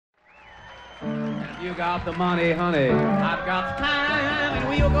If you got the money, honey, I've got the time, and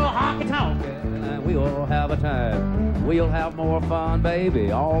we'll go honky-tonkin', and we'll have a time. We'll have more fun,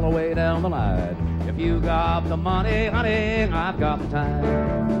 baby, all the way down the line. If you got the money, honey, I've got the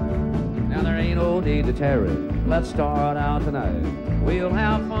time. Now there ain't no need to tarry. Let's start out tonight. We'll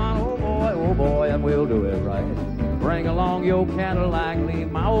have fun, oh boy, and we'll do it right. Bring along your Cadillac,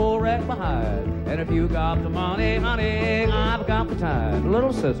 leave my old wreck behind. And if you got the money, honey, I've got the time.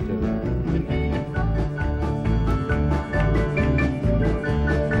 Little sister.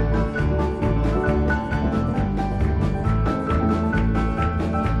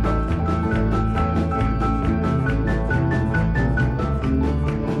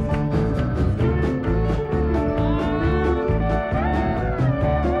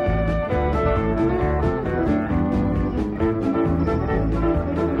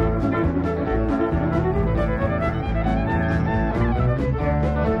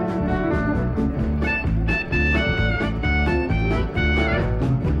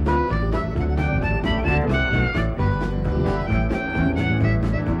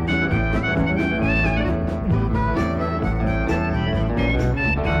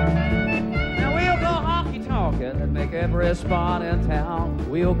 Every spot in town,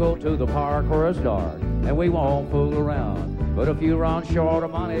 we'll go to the park where it's dark, and we won't fool around. But if you run short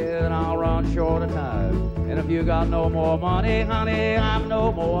of money, then I'll run short of time. And if you got no more money, honey, I've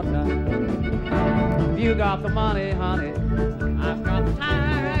no more time. If you got the money, honey, I've got the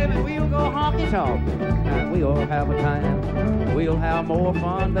time, and we'll go honky-tonk, and we'll have a time. We'll have more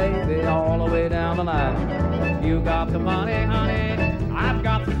fun, baby, all the way down the line. If you got the money, honey, I've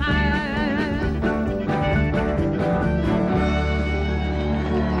got the time.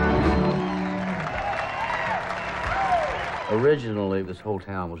 Originally, this whole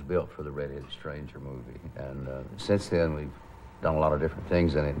town was built for the Red-Headed Stranger movie, and since then we've done a lot of different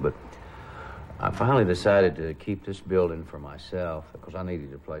things in it, but I finally decided to keep this building for myself because I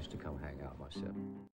needed a place to come hang out myself.